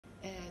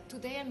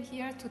Today I'm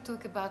here to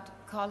talk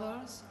about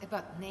colors,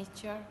 about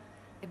nature,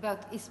 about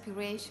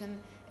inspiration,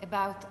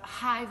 about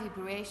high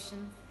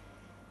vibration,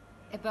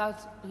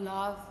 about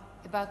love,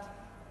 about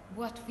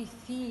what we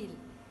feel,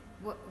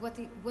 what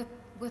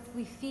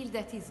we feel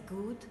that is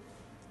good,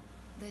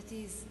 that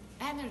is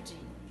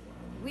energy.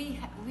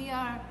 We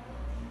are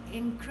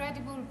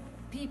incredible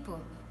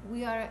people.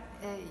 We are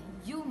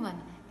human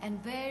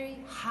and very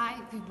high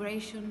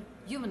vibration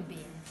human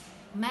beings,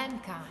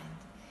 mankind.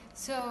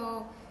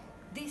 So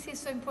this is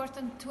so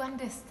important to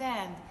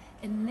understand,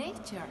 and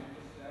nature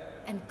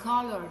and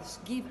colors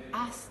give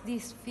us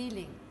this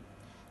feeling.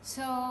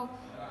 So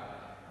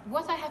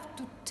what I have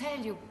to tell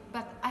you,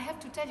 but I have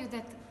to tell you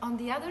that on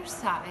the other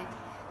side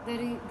there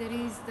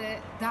is the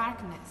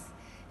darkness,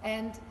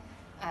 and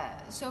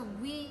so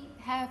we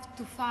have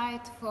to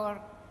fight for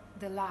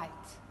the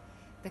light,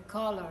 the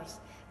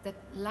colors that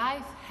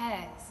life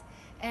has.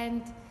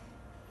 And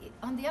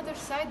on the other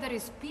side, there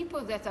is people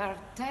that are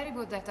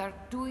terrible, that are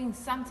doing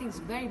something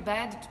very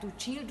bad to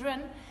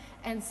children.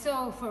 And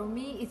so for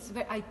me,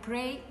 I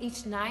pray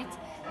each night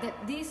that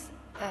this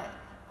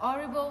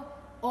horrible,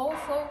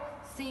 awful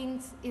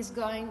things is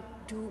going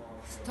to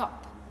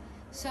stop.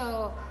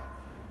 So,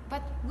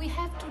 but we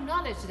have to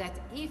acknowledge that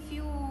if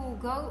you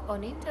go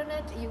on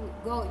internet, you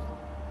go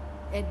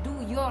and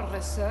do your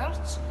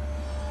research,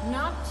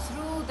 not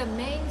through the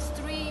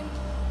mainstream,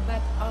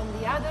 but on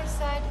the other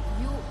side,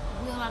 you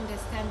will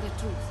understand the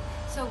truth.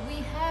 So we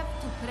have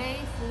to pray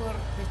for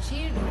the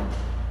children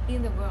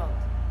in the world,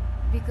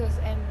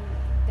 and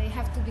they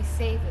have to be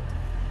saved.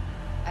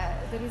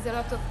 There is a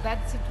lot of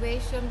bad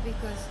situation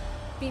because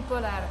people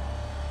are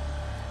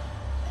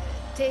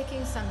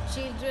taking some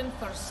children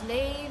for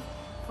slave,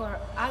 for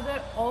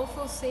other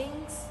awful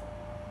things,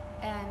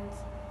 and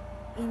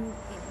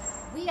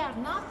we are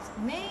not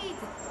made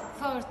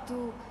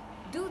to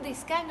do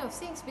this kind of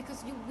things,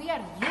 because we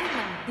are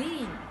human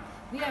beings.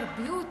 We are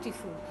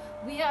beautiful.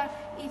 We are.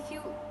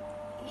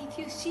 If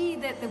you see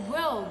the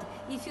world,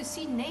 if you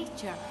see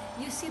nature,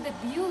 you see the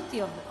beauty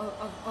of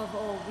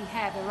all we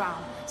have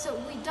around. So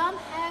we don't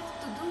have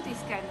to do this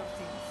kind